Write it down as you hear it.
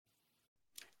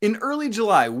In early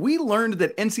July, we learned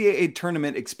that NCAA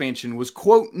tournament expansion was,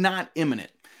 quote, not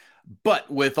imminent. But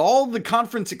with all the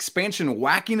conference expansion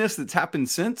wackiness that's happened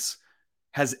since,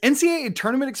 has NCAA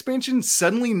tournament expansion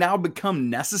suddenly now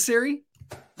become necessary?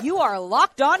 You are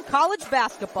Locked On College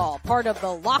Basketball, part of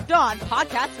the Locked On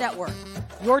Podcast Network.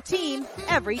 Your team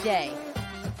every day.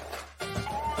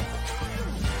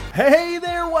 Hey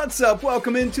there, what's up?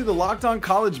 Welcome into the Locked On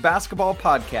College Basketball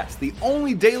Podcast, the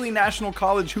only daily national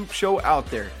college hoop show out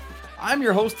there. I'm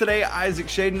your host today, Isaac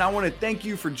Shaden. I want to thank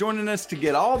you for joining us to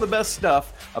get all the best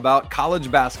stuff about college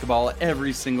basketball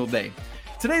every single day.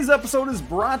 Today's episode is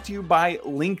brought to you by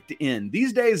LinkedIn.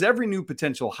 These days, every new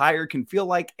potential hire can feel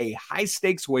like a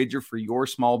high-stakes wager for your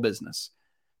small business.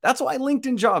 That's why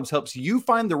LinkedIn Jobs helps you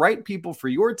find the right people for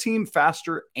your team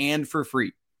faster and for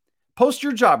free. Post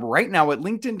your job right now at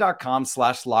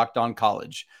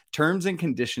linkedin.com/lockedoncollege. Terms and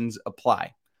conditions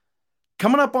apply.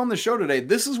 Coming up on the show today,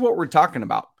 this is what we're talking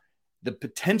about. The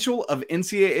potential of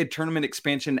NCAA tournament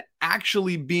expansion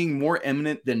actually being more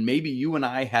imminent than maybe you and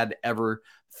I had ever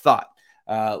thought.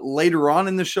 Later on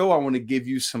in the show, I want to give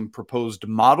you some proposed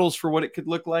models for what it could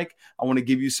look like. I want to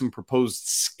give you some proposed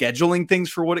scheduling things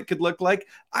for what it could look like.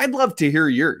 I'd love to hear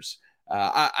yours.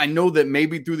 I know that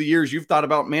maybe through the years you've thought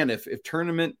about, man, if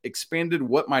tournament expanded,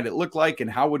 what might it look like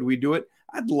and how would we do it?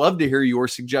 I'd love to hear your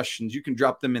suggestions. You can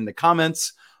drop them in the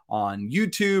comments on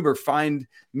YouTube or find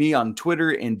me on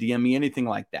Twitter and DM me, anything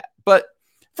like that. But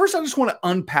first, I just want to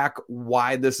unpack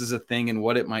why this is a thing and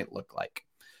what it might look like.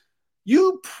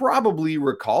 You probably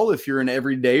recall, if you're an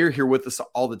everydayer here with us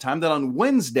all the time, that on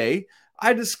Wednesday,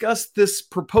 I discussed this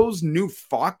proposed new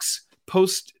Fox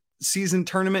post-season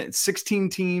tournament. It's 16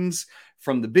 teams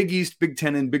from the Big East, Big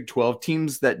 10, and Big 12,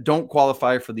 teams that don't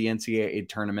qualify for the NCAA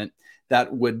tournament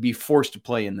that would be forced to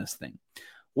play in this thing.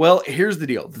 Well, here's the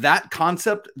deal. That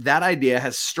concept, that idea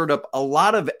has stirred up a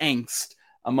lot of angst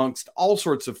amongst all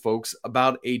sorts of folks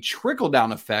about a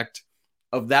trickle-down effect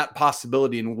of that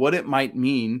possibility and what it might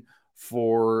mean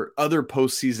for other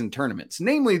postseason tournaments,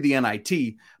 namely the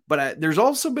NIT. But there's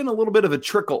also been a little bit of a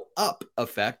trickle-up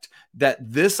effect that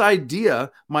this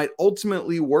idea might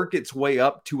ultimately work its way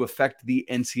up to affect the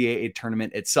NCAA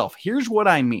tournament itself. Here's what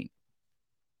I mean.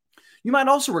 You might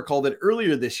also recall that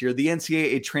earlier this year, the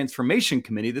NCAA Transformation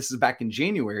Committee, this is back in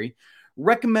January,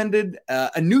 recommended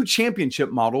a new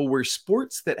championship model where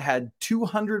sports that had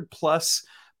 200 plus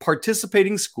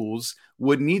participating schools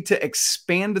would need to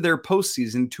expand their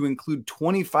postseason to include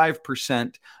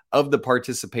 25% of the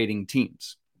participating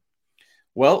teams.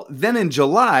 Well, then in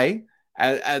July,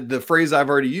 the phrase I've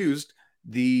already used,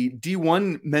 the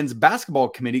D1 men's basketball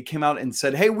committee came out and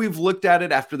said, hey, we've looked at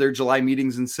it after their July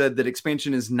meetings and said that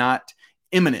expansion is not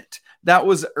imminent. That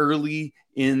was early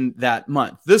in that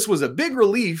month. This was a big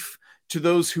relief to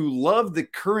those who love the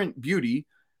current beauty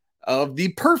of the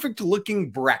perfect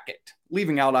looking bracket,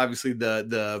 leaving out obviously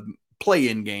the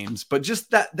play-in games, but just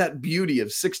that beauty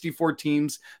of 64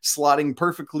 teams slotting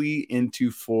perfectly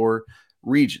into 4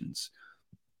 regions.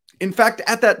 In fact,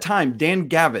 at that time, Dan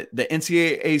Gavitt, the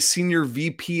NCAA senior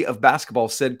VP of basketball,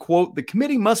 said, quote, the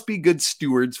committee must be good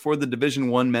stewards for the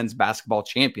Division I men's basketball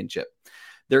championship.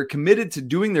 They're committed to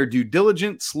doing their due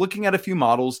diligence, looking at a few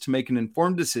models to make an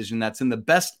informed decision that's in the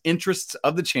best interests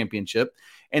of the championship,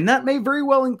 and that may very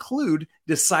well include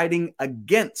deciding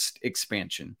against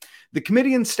expansion. The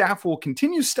committee and staff will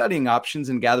continue studying options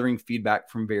and gathering feedback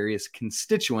from various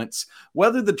constituents.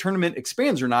 Whether the tournament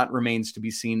expands or not remains to be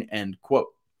seen, end quote.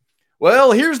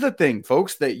 Well, here's the thing,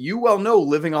 folks, that you well know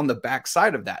living on the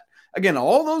backside of that. Again,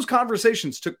 all those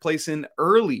conversations took place in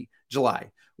early July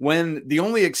when the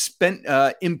only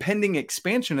impending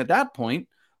expansion at that point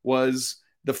was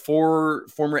the 4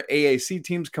 former AAC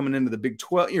teams coming into the Big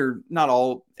 12, or not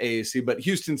all AAC, but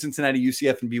Houston, Cincinnati,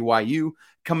 UCF, and BYU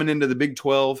coming into the Big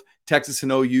 12, Texas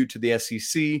and OU to the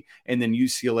SEC, and then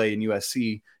UCLA and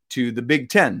USC to the Big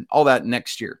 10, all that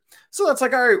next year. So that's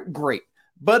like, all right, great.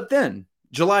 But then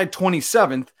July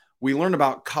 27th, we learn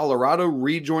about Colorado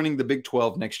rejoining the Big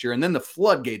 12 next year, and then the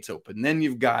floodgates open. And then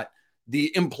you've got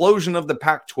the implosion of the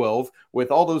Pac-12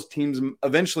 with all those teams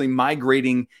eventually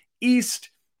migrating east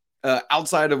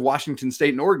outside of Washington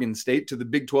State and Oregon State to the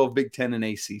Big 12, Big 10, and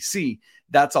ACC.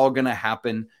 That's all going to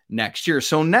happen next year.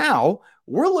 So now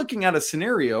we're looking at a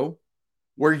scenario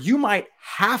where you might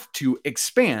have to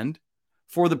expand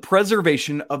for the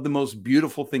preservation of the most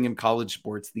beautiful thing in college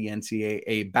sports, the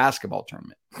NCAA basketball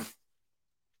tournament.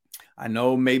 I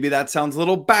know maybe that sounds a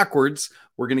little backwards.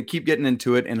 We're going to keep getting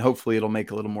into it, and hopefully it'll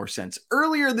make a little more sense.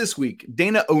 Earlier this week,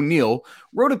 Dana O'Neill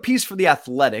wrote a piece for The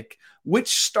Athletic, which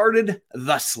started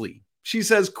thusly. She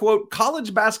says, quote,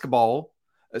 college basketball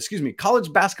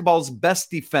college basketball's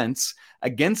best defense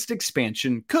against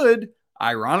expansion could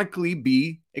ironically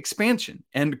be expansion,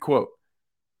 end quote.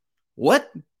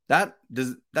 What? That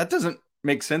doesn't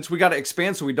make sense. We got to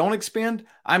expand so we don't expand?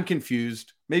 I'm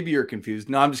confused. Maybe you're confused.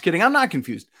 No, I'm just kidding. I'm not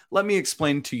confused. Let me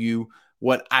explain to you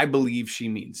what I believe she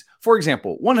means. For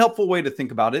example, one helpful way to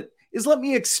think about it is let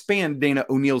me expand Dana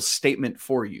O'Neill's statement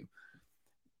for you.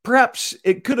 Perhaps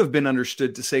it could have been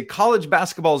understood to say college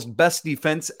basketball's best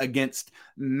defense against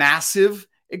massive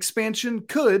expansion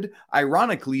could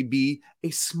ironically be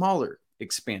a smaller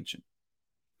expansion.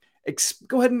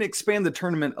 Go ahead and expand the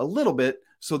tournament a little bit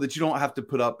so that you don't have to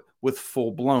put up with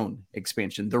full-blown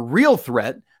expansion. The real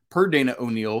threat, per Dana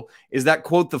O'Neill, is that,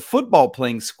 quote, the football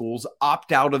playing schools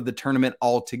opt out of the tournament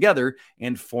altogether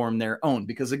and form their own.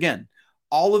 Because again,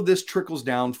 all of this trickles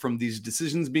down from these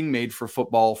decisions being made for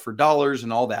football, for dollars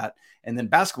and all that. And then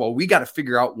basketball, we got to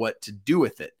figure out what to do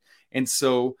with it. And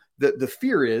so the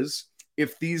fear is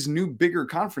if these new bigger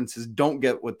conferences don't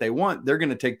get what they want, they're going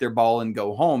to take their ball and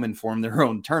go home and form their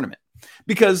own tournament.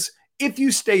 Because if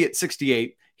you stay at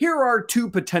 68, here are two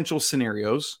potential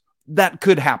scenarios that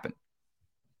could happen.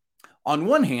 On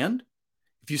one hand,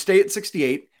 if you stay at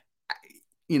 68,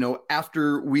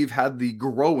 after we've had the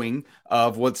growing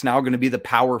of what's now going to be the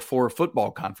Power Four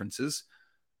football conferences,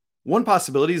 one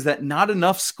possibility is that not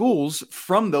enough schools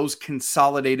from those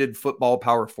consolidated football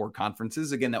Power Four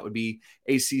conferences, again, that would be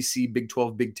ACC, Big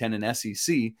 12, Big 10, and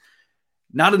SEC,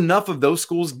 not enough of those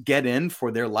schools get in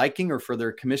for their liking or for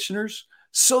their commissioners,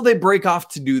 so they break off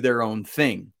to do their own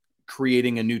thing,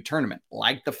 creating a new tournament,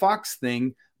 like the Fox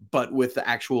thing, but with the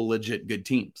actual legit good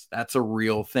teams. That's a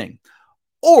real thing.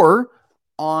 Or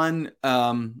on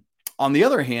the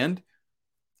other hand,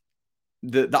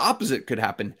 the opposite could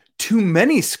happen. Too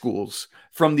many schools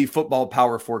from the football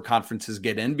Power Four conferences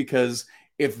get in because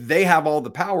if they have all the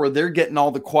power, they're getting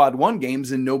all the quad one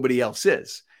games and nobody else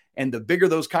is. And the bigger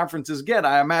those conferences get,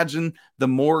 I imagine the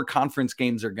more conference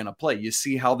games are going to play. You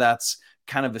see how that's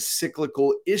kind of a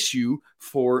cyclical issue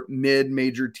for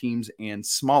mid-major teams and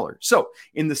smaller. So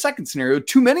in the second scenario,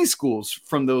 too many schools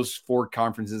from those four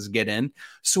conferences get in.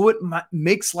 So it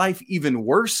makes life even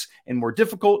worse and more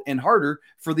difficult and harder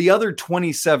for the other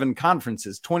 27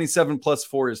 conferences. 27 plus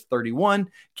 4 is 31.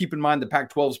 Keep in mind the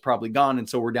Pac-12 is probably gone. And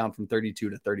so we're down from 32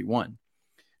 to 31.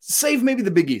 Save maybe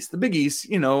the Big East. The Big East,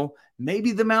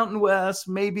 maybe the Mountain West,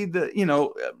 maybe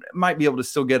might be able to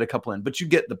still get a couple in, but you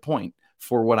get the point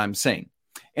for what I'm saying.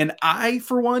 And I,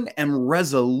 for one, am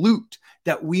resolute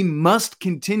that we must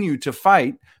continue to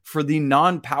fight for the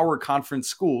non-power conference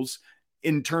schools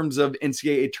in terms of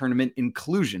NCAA tournament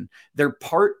inclusion. They're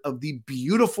part of the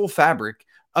beautiful fabric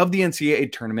of the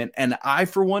NCAA tournament, and I,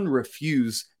 for one,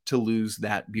 refuse to lose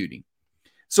that beauty.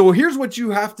 So here's what you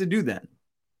have to do then.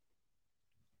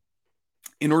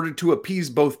 In order to appease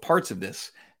both parts of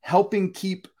this, helping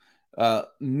keep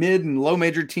mid and low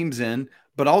major teams in,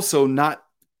 but also not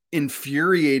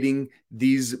infuriating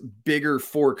these bigger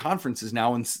four conferences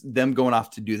now and them going off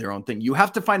to do their own thing. You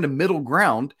have to find a middle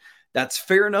ground that's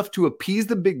fair enough to appease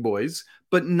the big boys,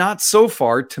 but not so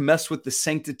far to mess with the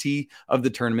sanctity of the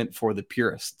tournament for the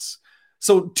purists.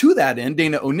 So to that end,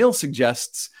 Dana O'Neill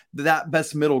suggests that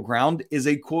best middle ground is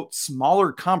a, quote,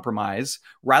 smaller compromise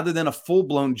rather than a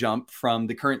full-blown jump from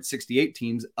the current 68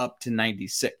 teams up to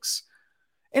 96.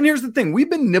 And here's the thing. We've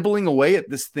been nibbling away at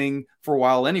this thing for a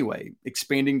while anyway,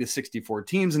 expanding to 64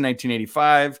 teams in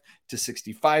 1985, to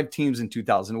 65 teams in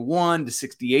 2001, to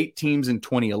 68 teams in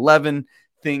 2011,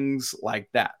 things like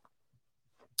that.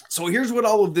 So here's what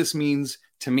all of this means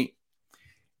to me.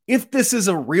 If this is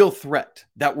a real threat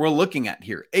that we're looking at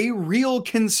here, a real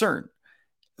concern,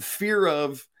 fear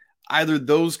of either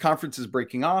those conferences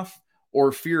breaking off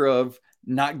or fear of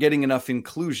not getting enough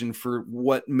inclusion for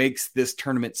what makes this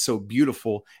tournament so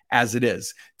beautiful as it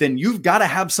is, then you've got to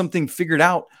have something figured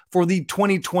out for the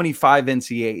 2025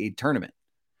 NCAA tournament,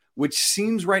 which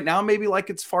seems right now maybe like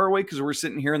it's far away because we're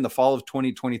sitting here in the fall of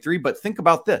 2023. But think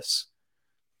about this.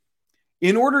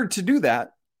 In order to do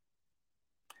that,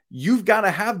 you've got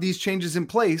to have these changes in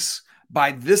place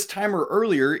by this time or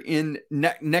earlier in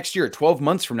next year, 12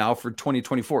 months from now for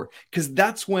 2024, because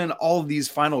that's when all of these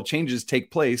final changes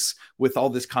take place with all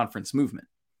this conference movement.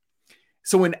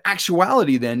 So in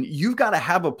actuality, then you've got to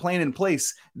have a plan in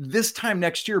place this time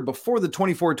next year before the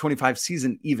 24-25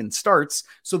 season even starts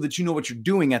so that you know what you're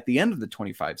doing at the end of the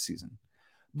 25 season.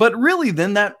 But really,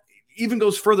 then that even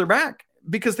goes further back,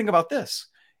 because think about this.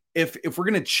 If we're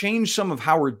going to change some of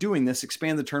how we're doing this,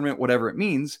 expand the tournament, whatever it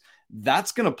means,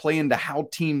 that's going to play into how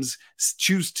teams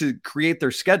choose to create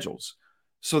their schedules.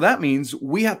 So that means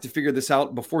we have to figure this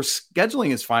out before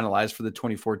scheduling is finalized for the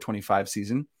 24-25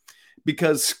 season,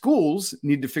 because schools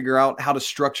need to figure out how to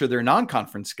structure their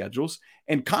non-conference schedules,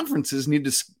 and conferences need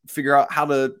to figure out how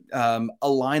to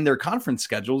align their conference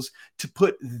schedules to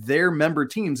put their member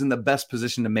teams in the best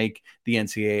position to make the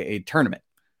NCAA tournament.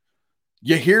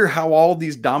 You hear how all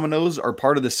these dominoes are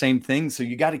part of the same thing, so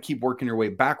you got to keep working your way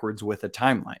backwards with a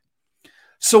timeline.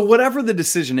 So whatever the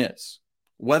decision is,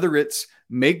 whether it's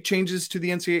make changes to the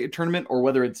NCAA tournament or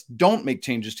whether it's don't make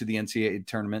changes to the NCAA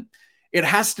tournament, it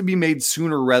has to be made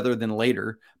sooner rather than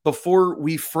later before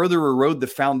we further erode the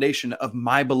foundation of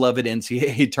my beloved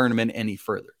NCAA tournament any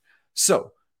further.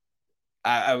 So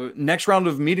next round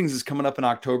of meetings is coming up in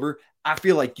October. I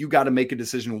feel like you got to make a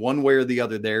decision one way or the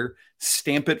other there,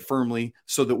 stamp it firmly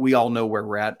so that we all know where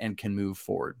we're at and can move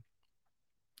forward.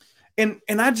 And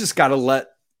I just got to let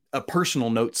a personal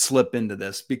note slip into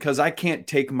this because I can't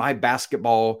take my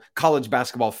college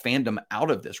basketball fandom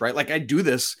out of this, right? Like I do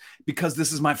this because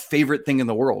this is my favorite thing in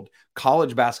the world,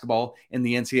 college basketball in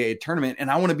the NCAA tournament.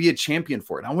 And I want to be a champion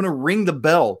for it. I want to ring the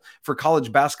bell for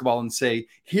college basketball and say,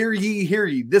 hear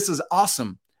ye, this is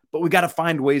awesome, but we got to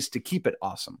find ways to keep it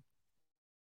awesome.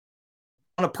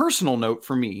 On a personal note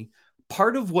for me,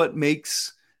 part of what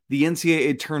makes the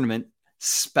NCAA tournament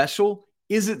special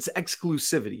is its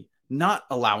exclusivity. Not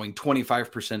allowing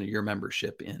 25% of your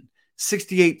membership in.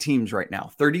 68 teams right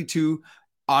now, 32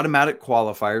 automatic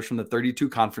qualifiers from the 32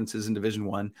 conferences in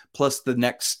Division I, plus the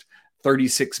next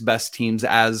 36 best teams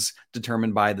as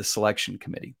determined by the selection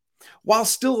committee. While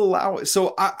still allowing,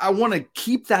 so I want to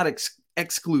keep that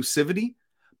exclusivity,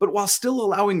 but while still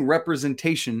allowing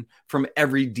representation from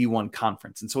every D1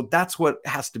 conference. And so that's what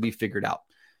has to be figured out.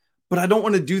 But I don't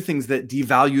want to do things that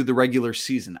devalue the regular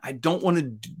season. I don't want to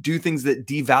do things that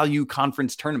devalue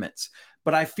conference tournaments.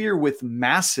 But I fear with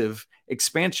massive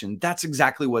expansion, that's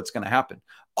exactly what's going to happen.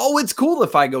 Oh, it's cool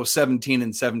if I go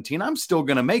 17-17. I'm still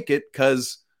going to make it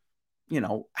because,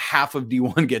 half of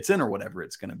D1 gets in or whatever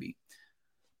it's going to be.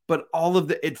 But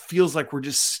it feels like we're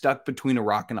just stuck between a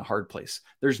rock and a hard place.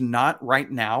 There's not right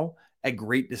now a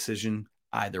great decision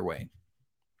either way.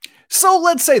 So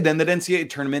let's say then that NCAA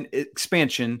tournament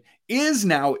expansion is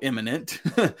now imminent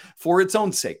for its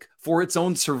own sake, for its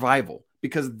own survival,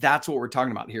 because that's what we're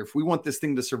talking about here. If we want this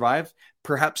thing to survive,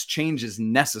 perhaps change is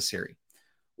necessary.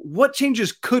 What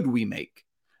changes could we make?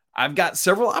 I've got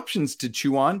several options to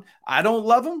chew on. I don't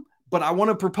love them, but I want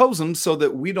to propose them so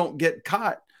that we don't get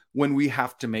caught when we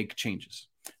have to make changes.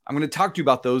 I'm going to talk to you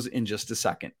about those in just a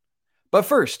second. But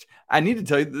first, I need to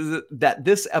tell you that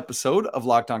this episode of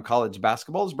Locked On College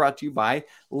Basketball is brought to you by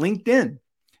LinkedIn.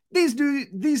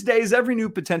 These days, every new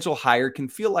potential hire can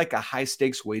feel like a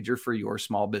high-stakes wager for your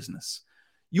small business.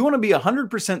 You want to be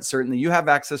 100% certain that you have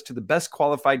access to the best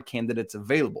qualified candidates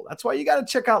available. That's why you got to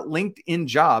check out LinkedIn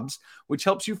Jobs, which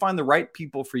helps you find the right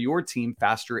people for your team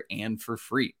faster and for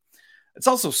free. It's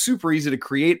also super easy to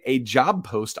create a job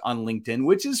post on LinkedIn,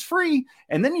 which is free.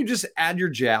 And then you just add your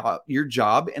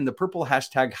job and the purple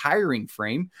hashtag hiring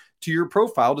frame to your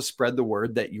profile to spread the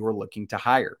word that you're looking to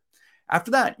hire.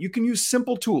 After that, you can use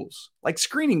simple tools like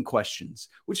screening questions,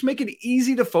 which make it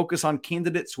easy to focus on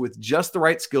candidates with just the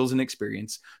right skills and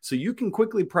experience so you can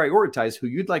quickly prioritize who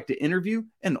you'd like to interview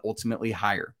and ultimately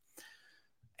hire.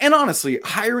 And honestly,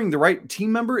 hiring the right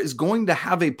team member is going to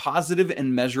have a positive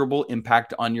and measurable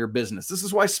impact on your business. This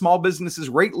is why small businesses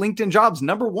rate LinkedIn Jobs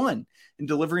number one in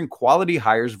delivering quality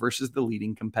hires versus the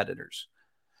leading competitors.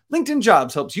 LinkedIn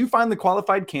Jobs helps you find the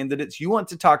qualified candidates you want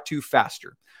to talk to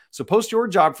faster. So post your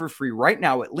job for free right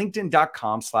now at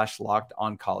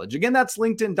linkedin.com/lockedoncollege. Again, that's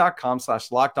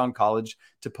linkedin.com/lockedoncollege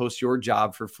to post your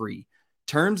job for free.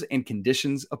 Terms and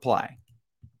conditions apply.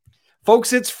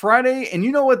 Folks, it's Friday, and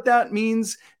you know what that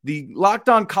means. The Locked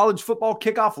On College Football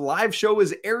Kickoff live show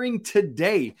is airing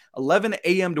today, 11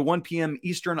 a.m. to 1 p.m.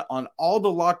 Eastern on all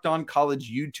the Locked On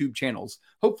College YouTube channels.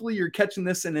 Hopefully you're catching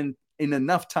this in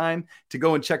enough time to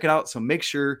go and check it out, so make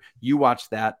sure you watch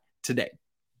that today.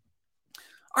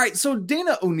 All right, so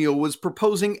Dana O'Neill was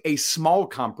proposing a small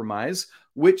compromise,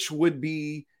 which would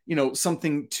be,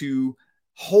 something to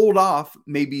hold off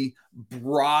maybe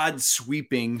broad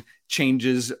sweeping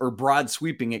changes or broad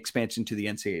sweeping expansion to the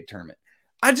NCAA tournament.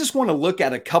 I just want to look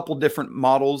at a couple different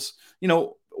models,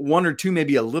 one or two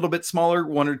maybe a little bit smaller,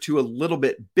 one or two a little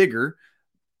bit bigger,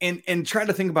 and try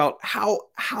to think about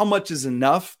how much is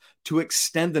enough to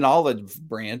extend an olive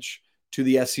branch to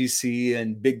the SEC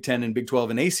and Big 10 and Big 12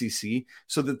 and ACC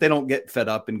so that they don't get fed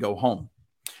up and go home.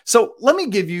 So let me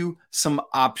give you some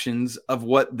options of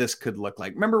what this could look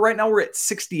like. Remember, right now we're at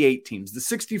 68 teams. The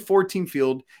 64 team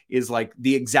field is like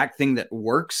the exact thing that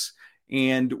works.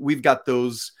 And we've got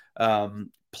those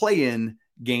play-in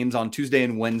games on Tuesday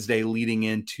and Wednesday leading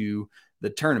into the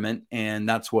tournament, and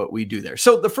that's what we do there.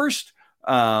 So the first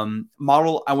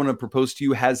model I want to propose to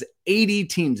you has 80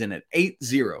 teams in it, 80.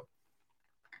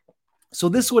 So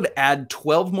this would add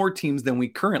 12 more teams than we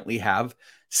currently have,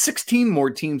 16 more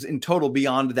teams in total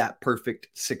beyond that perfect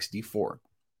 64.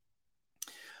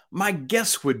 My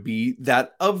guess would be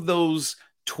that of those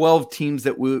 12 teams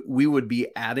that we would be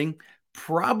adding,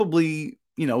 probably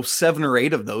 7 or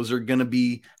 8 of those are going to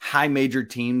be high major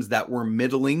teams that were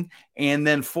middling, and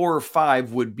then 4 or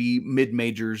 5 would be mid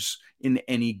majors in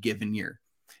any given year.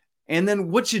 And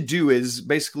then what you do is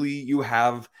basically you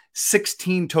have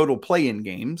 16 total play-in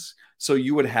games. So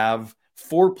you would have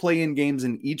 4 play-in games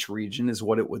in each region is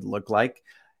what it would look like.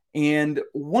 And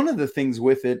one of the things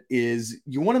with it is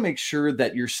you want to make sure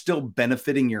that you're still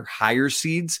benefiting your higher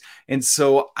seeds. And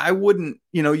so I wouldn't,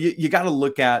 you got to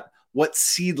look at what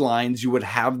seed lines you would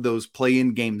have those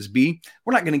play-in games be.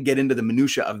 We're not going to get into the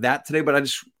minutia of that today, but I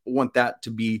just want that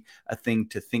to be a thing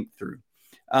to think through.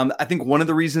 I think one of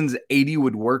the reasons 80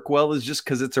 would work well is just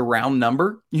because it's a round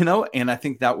number, and I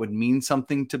think that would mean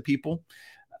something to people.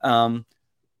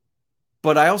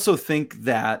 But I also think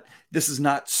that this is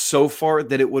not so far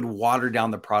that it would water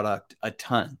down the product a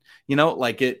ton,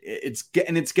 it's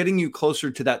getting you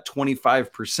closer to that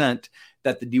 25%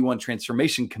 that the D1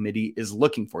 Transformation Committee is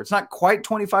looking for. It's not quite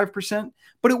 25%,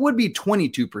 but it would be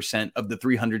 22% of the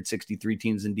 363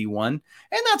 teams in D1,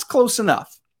 and that's close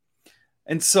enough.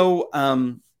 And so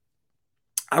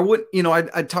I would,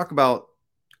 I'd talk about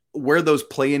where those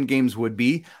play-in games would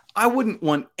be. I wouldn't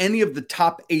want any of the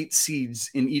top 8 seeds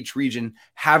in each region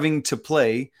having to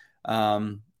play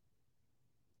like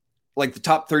the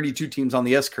top 32 teams on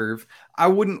the S curve. I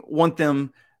wouldn't want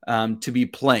them to be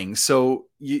playing. So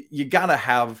you got to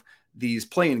have these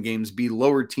play-in games be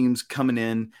lower teams coming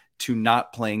in to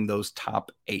not playing those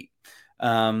top 8.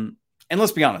 And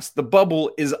let's be honest, the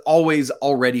bubble is always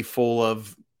already full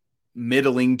of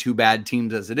middling to bad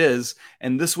teams as it is.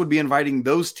 And this would be inviting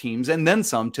those teams and then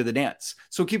some to the dance.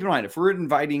 So keep in mind, if we're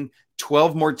inviting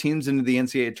 12 more teams into the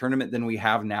NCAA tournament than we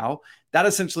have now, that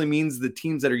essentially means the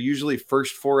teams that are usually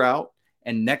first 4 out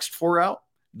and next 4 out,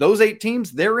 those 8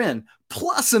 teams, they're in,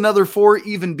 plus another 4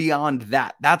 even beyond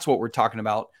that. That's what we're talking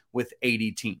about with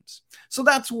 80 teams. So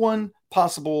that's one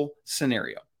possible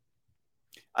scenario.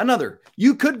 Another,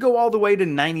 you could go all the way to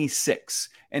 96,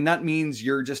 and that means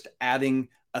you're just adding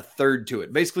a third to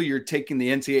it. Basically, you're taking the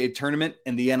NCAA tournament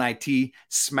and the NIT,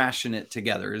 smashing it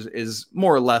together is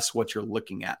more or less what you're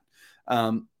looking at.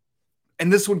 And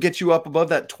this would get you up above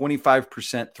that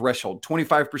 25% threshold.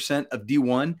 25% of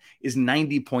D1 is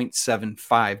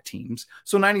 90.75 teams.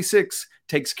 So 96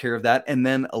 takes care of that, and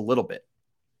then a little bit.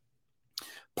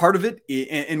 Part of it,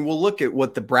 and we'll look at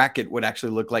what the bracket would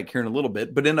actually look like here in a little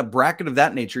bit, but in a bracket of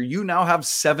that nature, you now have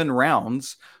 7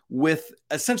 rounds with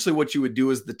essentially what you would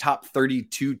do is the top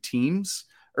 32 teams,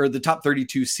 or the top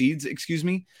 32 seeds,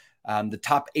 the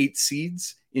top 8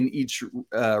 seeds in each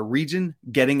region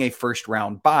getting a first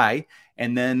round bye.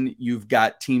 And then you've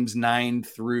got teams 9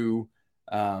 through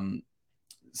 32,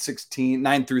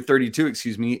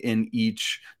 in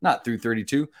each, not through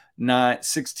 32, not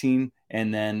 16,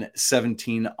 and then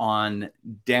 17 on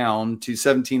down to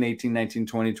 17, 18, 19,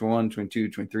 20, 21,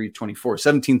 22, 23, 24.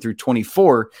 17 through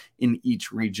 24 in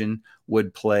each region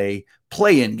would play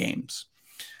play-in games.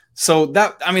 So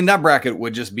that bracket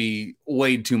would just be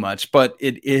way too much, but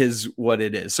it is what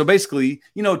it is. So basically,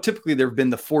 typically there have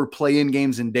been the 4 play-in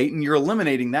games in Dayton. You're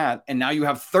eliminating that, and now you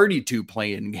have 32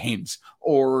 play-in games,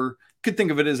 or could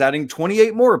think of it as adding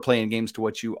 28 more play-in games to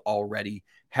what you already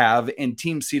have, and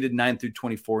teams seeded 9 through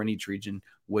 24 in each region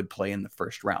would play in the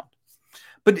first round.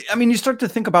 But you start to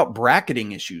think about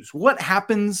bracketing issues. What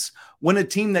happens when a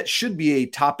team that should be a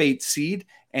top 8 seed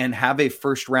and have a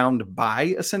first round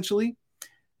bye essentially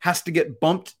has to get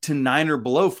bumped to 9 or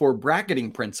below for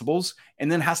bracketing principles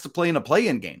and then has to play in a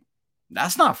play-in game?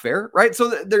 That's not fair, right?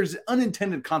 So there's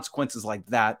unintended consequences like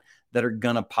that are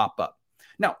going to pop up.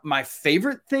 Now, my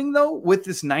favorite thing, though, with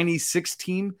this 96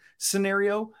 team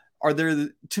scenario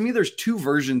there's 2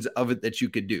 versions of it that you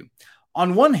could do.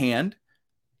 On one hand,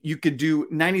 you could do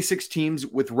 96 teams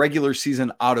with regular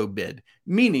season auto bid,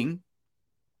 meaning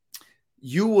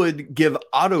you would give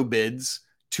auto bids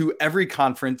to every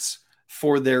conference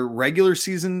for their regular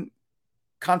season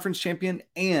conference champion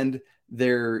and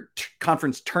their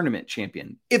conference tournament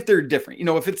champion. If they're different,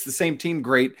 if it's the same team,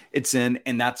 great, it's in,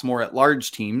 and that's more at large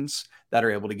teams that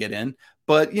are able to get in.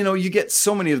 But, you get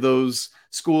so many of those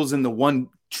schools in the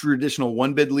traditional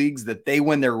one bid leagues that they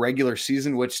win their regular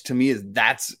season, which to me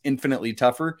that's infinitely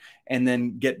tougher, and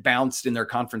then get bounced in their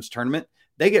conference tournament.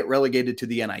 They get relegated to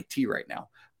the NIT right now.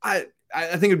 I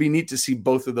think it'd be neat to see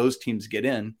both of those teams get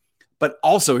in, But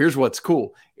also, here's what's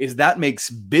cool is that makes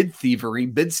bid thievery,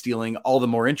 bid stealing all the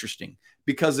more interesting,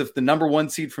 because if the number one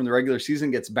seed from the regular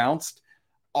season gets bounced,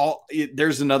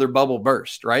 there's another bubble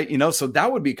burst, right? So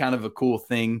that would be kind of a cool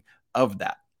thing of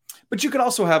that. But you could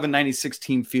also have a 96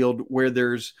 team field where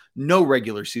there's no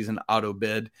regular season auto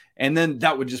bid. And then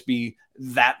that would just be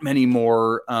that many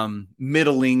more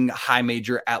middling high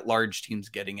major at large teams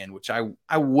getting in, which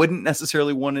I wouldn't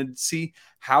necessarily want to see.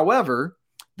 However,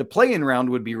 the play-in round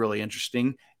would be really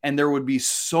interesting. And there would be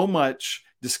so much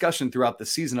discussion throughout the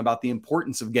season about the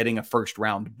importance of getting a first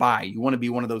round bye. You want to be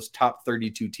one of those top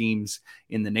 32 teams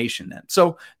in the nation then.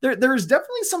 So there's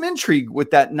definitely some intrigue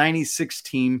with that 96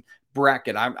 team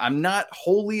bracket. I'm not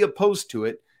wholly opposed to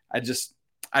it.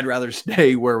 I'd rather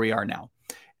stay where we are now.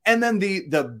 And then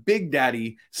the Big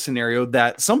Daddy scenario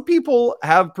that some people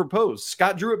have proposed.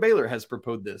 Scott Drew at Baylor has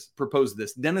proposed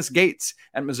this. Dennis Gates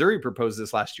at Missouri proposed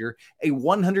this last year, a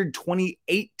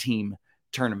 128 team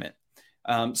tournament.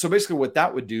 So basically what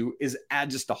that would do is add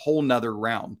just a whole nother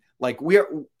round. Like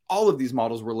all of these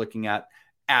models we're looking at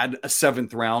add a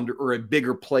seventh round or a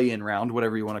bigger play-in round,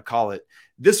 whatever you want to call it.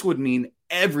 This would mean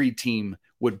every team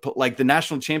would put, like the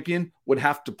national champion would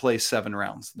have to play 7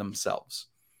 rounds themselves.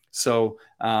 So,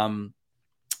 and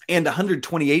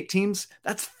 128 teams,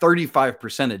 that's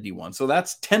 35% of D1. So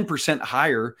that's 10%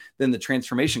 higher than the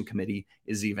transformation committee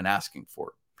is even asking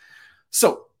for.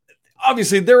 So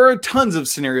obviously there are tons of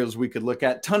scenarios we could look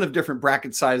at, ton of different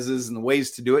bracket sizes and the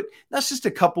ways to do it. That's just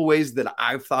a couple ways that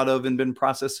I've thought of and been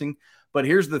processing. But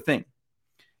here's the thing.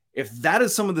 If that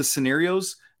is some of the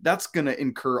scenarios, that's going to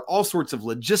incur all sorts of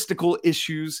logistical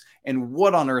issues. And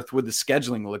what on earth would the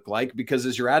scheduling look like? Because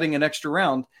as you're adding an extra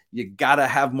round, you got to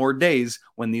have more days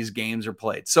when these games are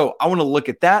played. So I want to look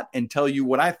at that and tell you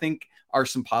what I think are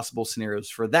some possible scenarios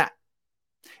for that.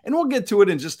 And we'll get to it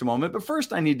in just a moment. But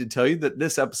first, I need to tell you that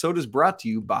this episode is brought to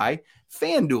you by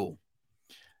FanDuel.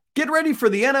 Get ready for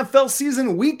the NFL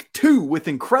season week 2 with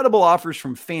incredible offers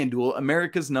from FanDuel,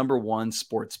 America's #1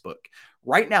 sportsbook.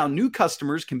 Right now, new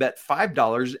customers can bet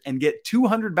 $5 and get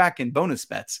 $200 back in bonus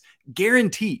bets,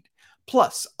 guaranteed.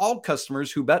 Plus, all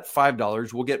customers who bet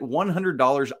 $5 will get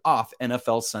 $100 off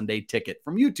NFL Sunday Ticket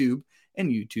from YouTube and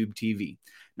YouTube TV.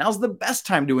 Now's the best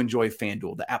time to enjoy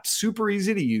FanDuel. The app's super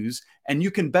easy to use, and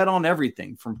you can bet on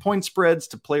everything from point spreads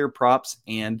to player props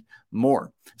and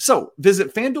more. So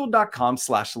visit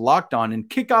FanDuel.com/lockedon and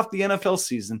kick off the NFL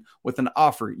season with an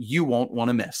offer you won't want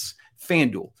to miss.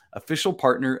 FanDuel, official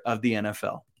partner of the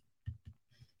NFL.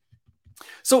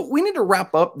 So we need to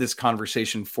wrap up this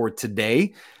conversation for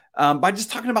today by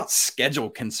just talking about schedule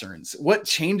concerns. What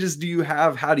changes do you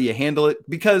have? How do you handle it?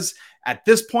 Because at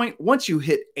this point, once you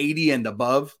hit 80 and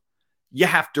above, you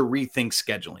have to rethink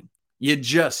scheduling. You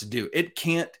just do. It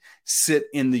can't sit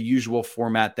in the usual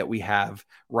format that we have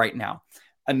right now.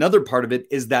 Another part of it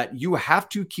is that you have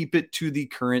to keep it to the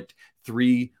current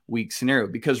 3-week scenario,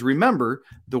 because remember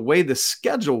the way the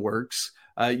schedule works,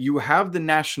 you have the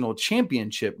national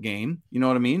championship game, you know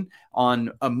what I mean,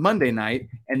 on a Monday night,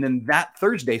 and then that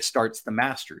Thursday starts the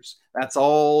Masters. That's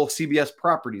all CBS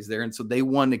properties there, and so they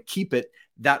want to keep it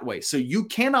that way. So you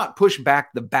cannot push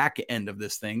back the back end of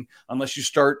this thing unless you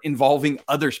start involving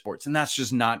other sports, and that's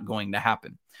just not going to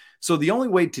happen. So the only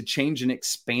way to change and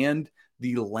expand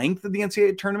the length of the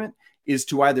NCAA tournament is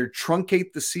to either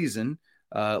truncate the season,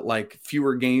 like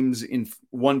fewer games in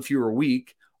one fewer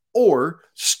week, or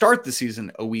start the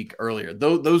season a week earlier.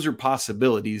 Those are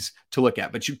possibilities to look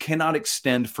at, but you cannot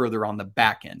extend further on the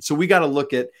back end. So we got to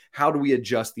look at how do we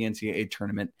adjust the NCAA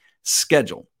tournament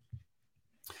schedule.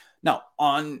 Now,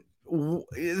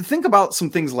 think about some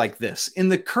things like this. In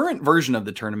the current version of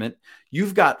the tournament,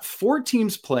 you've got 4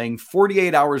 teams playing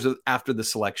 48 hours after the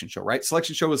selection show, right?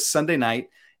 Selection show is Sunday night.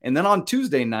 And then on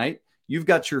Tuesday night, you've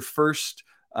got your first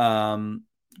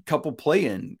couple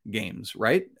play-in games,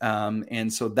 right?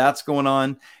 And so that's going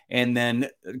on. And then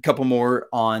a couple more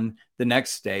on the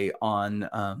next day on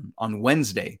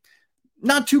Wednesday.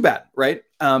 Not too bad, right?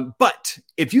 But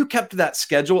if you kept that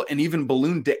schedule and even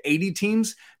ballooned to 80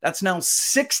 teams, that's now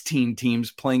 16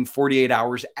 teams playing 48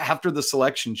 hours after the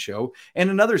selection show and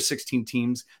another 16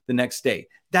 teams the next day.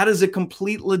 That is a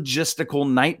complete logistical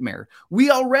nightmare.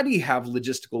 We already have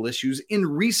logistical issues in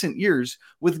recent years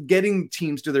with getting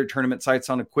teams to their tournament sites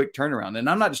on a quick turnaround. And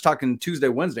I'm not just talking Tuesday,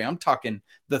 Wednesday. I'm talking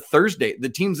the Thursday, the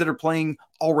teams that are playing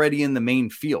already in the main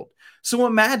field. So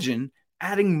imagine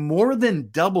adding more than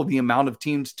double the amount of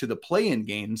teams to the play-in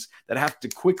games that have to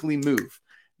quickly move.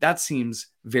 That seems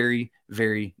very,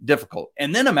 very difficult.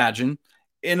 And then imagine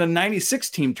in a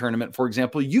 96-team tournament, for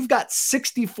example, you've got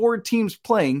 64 teams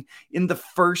playing in the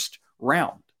first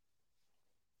round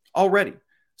already.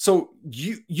 So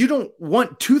you don't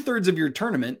want 2/3 of your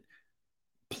tournament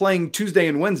playing Tuesday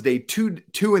and Wednesday, two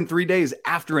and 3 days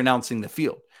after announcing the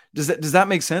field. Does that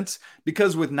make sense?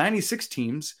 Because with 96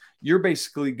 teams, you're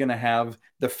basically going to have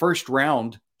the first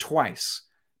round twice,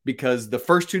 because the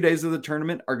first 2 days of the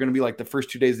tournament are going to be like the first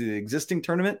 2 days of the existing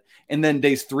tournament. And then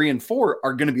days 3 and 4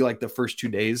 are going to be like the first 2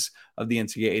 days of the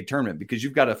NCAA tournament, because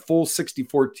you've got a full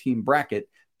 64 team bracket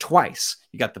twice.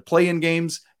 You got the play-in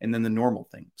games and then the normal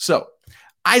thing. So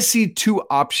I see two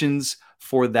options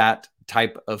for that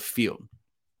type of field.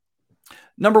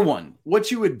 Number one,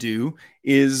 what you would do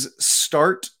is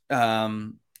start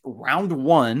round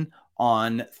one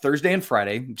on Thursday and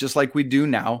Friday, just like we do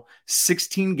now,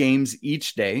 16 games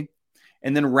each day.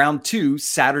 And then round two,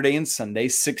 Saturday and Sunday,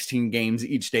 16 games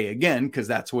each day again, because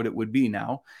that's what it would be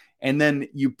now. And then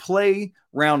you play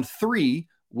round three,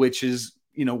 which is,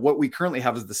 what we currently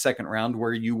have is the second round,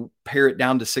 where you pare it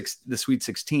down to the Sweet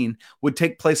 16, would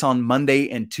take place on Monday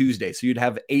and Tuesday. So you'd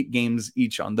have 8 games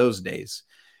each on those days.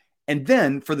 And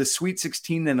then for the Sweet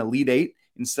 16 and Elite 8,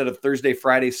 instead of Thursday,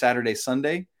 Friday, Saturday,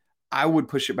 Sunday, I would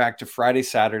push it back to Friday,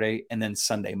 Saturday, and then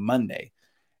Sunday, Monday.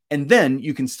 And then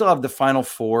you can still have the Final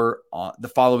Four the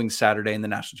following Saturday and the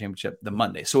National Championship the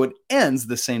Monday. So it ends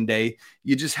the same day.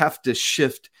 You just have to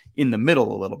shift in the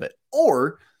middle a little bit.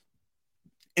 Or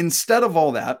instead of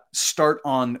all that, start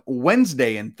on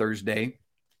Wednesday and Thursday,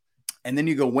 and then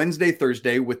you go Wednesday,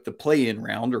 Thursday with the play-in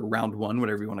round, or round one,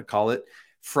 whatever you want to call it.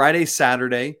 Friday,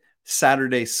 Saturday,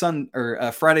 Friday,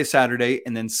 Saturday,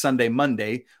 and then Sunday,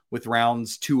 Monday with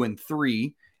rounds 2 and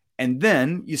 3. And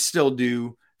then you still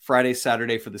do Friday,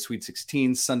 Saturday for the Sweet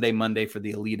 16, Sunday, Monday for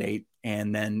the Elite 8,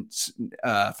 and then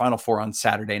Final Four on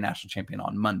Saturday, National Champion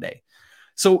on Monday.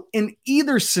 So in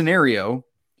either scenario,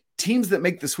 teams that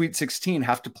make the Sweet 16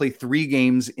 have to play 3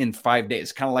 games in 5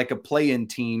 days, kind of like a play-in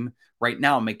team right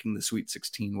now making the Sweet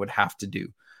 16 would have to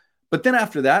do. But then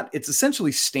after that, it's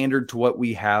essentially standard to what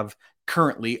we have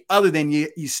currently, other than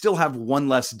you still have one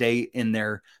less day in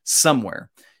there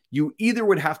somewhere. You either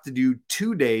would have to do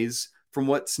 2 days from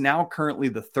what's now currently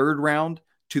the third round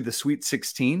to the Sweet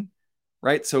 16,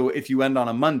 right? So if you end on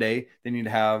a Monday, then you'd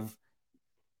have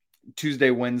Tuesday,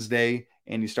 Wednesday,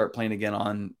 and you start playing again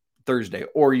on Thursday,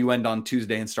 or you end on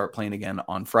Tuesday and start playing again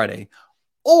on Friday,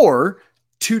 or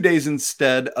 2 days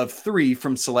instead of 3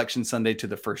 from Selection Sunday to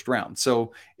the first round.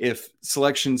 So if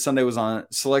Selection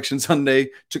Sunday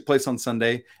took place on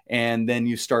Sunday, and then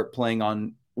you start playing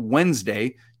on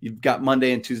Wednesday, you've got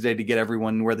Monday and Tuesday to get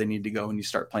everyone where they need to go, and you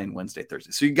start playing Wednesday,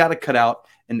 Thursday. So you got to cut out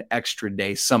an extra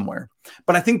day somewhere.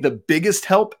 But I think the biggest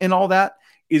help in all that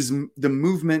is the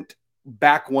movement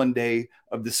back one day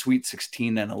of the Sweet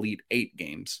 16 and Elite 8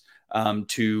 games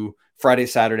to Friday,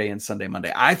 Saturday, and Sunday,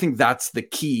 Monday. I think that's the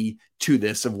key to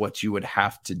this of what you would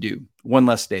have to do. One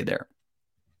less day there.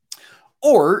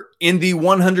 Or in the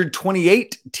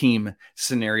 128 team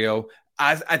scenario,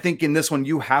 I think in this one,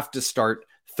 you have to start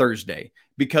Thursday,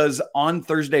 because on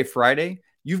Thursday, Friday,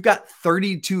 you've got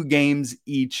 32 games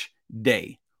each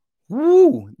day.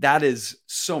 Woo, that is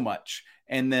so much.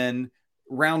 And then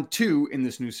round 2 in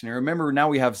this new scenario, remember now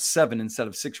we have 7 instead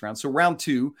of 6 rounds. So round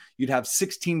 2, you'd have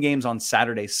 16 games on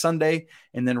Saturday, Sunday,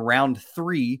 and then round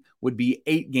 3 would be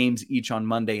 8 games each on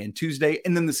Monday and Tuesday.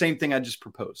 And then the same thing I just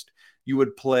proposed. You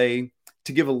would play,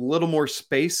 to give a little more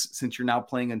space, since you're now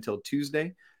playing until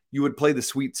Tuesday, you would play the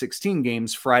Sweet 16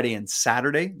 games Friday and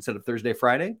Saturday instead of Thursday,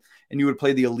 Friday, and you would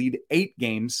play the Elite 8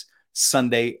 games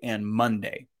Sunday and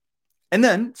Monday. And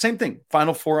then same thing,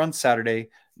 Final Four on Saturday,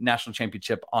 National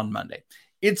Championship on Monday.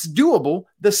 It's doable.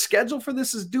 The schedule for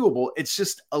this is doable. It's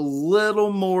just a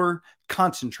little more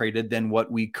concentrated than what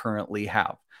we currently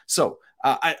have. So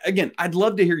I'd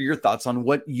love to hear your thoughts on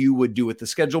what you would do with the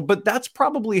schedule, but that's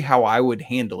probably how I would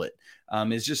handle it.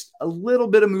 Is just a little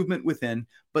bit of movement within,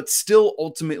 but still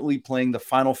ultimately playing the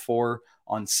Final Four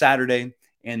on Saturday,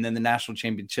 and then the National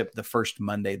Championship the first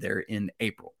Monday there in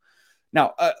April.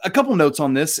 Now, a couple notes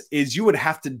on this is you would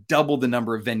have to double the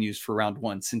number of venues for round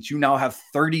 1, since you now have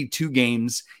 32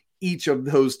 games each of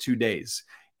those 2 days.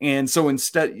 And so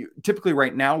instead, typically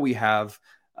right now we have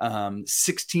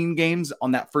 16 games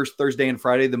on that first Thursday and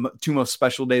Friday, the 2 most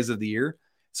special days of the year.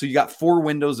 So you got 4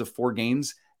 windows of 4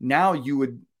 games. Now you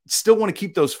would still want to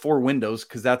keep those 4 windows,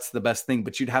 because that's the best thing,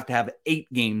 but you'd have to have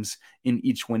 8 games in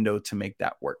each window to make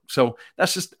that work. So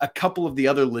that's just a couple of the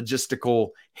other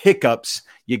logistical hiccups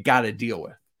you got to deal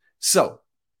with. So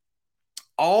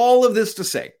all of this to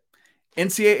say,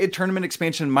 NCAA tournament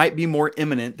expansion might be more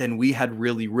imminent than we had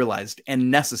really realized,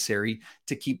 and necessary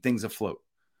to keep things afloat.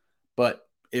 But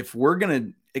if we're going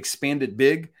to expand it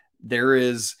big, there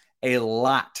is a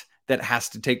lot that has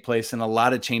to take place and a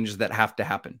lot of changes that have to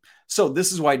happen. So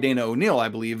this is why Dana O'Neill, I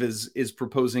believe, is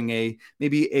proposing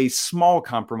maybe a small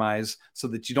compromise so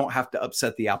that you don't have to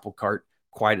upset the apple cart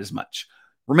quite as much.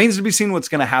 Remains to be seen what's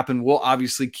going to happen. We'll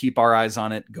obviously keep our eyes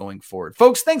on it going forward.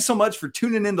 Folks, thanks so much for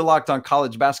tuning in to Locked On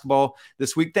College Basketball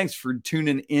this week. Thanks for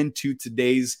tuning into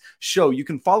today's show. You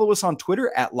can follow us on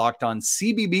Twitter at Locked On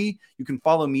CBB. You can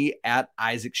follow me at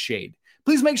Isaac Shade.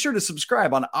 Please make sure to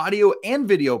subscribe on audio and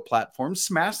video platforms.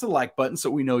 Smash the like button so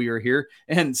we know you're here.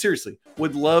 And seriously,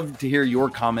 would love to hear your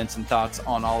comments and thoughts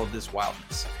on all of this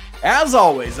wildness. As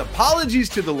always, apologies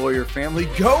to the lawyer family.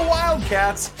 Go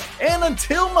Wildcats. And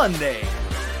until Monday,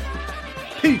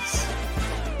 peace.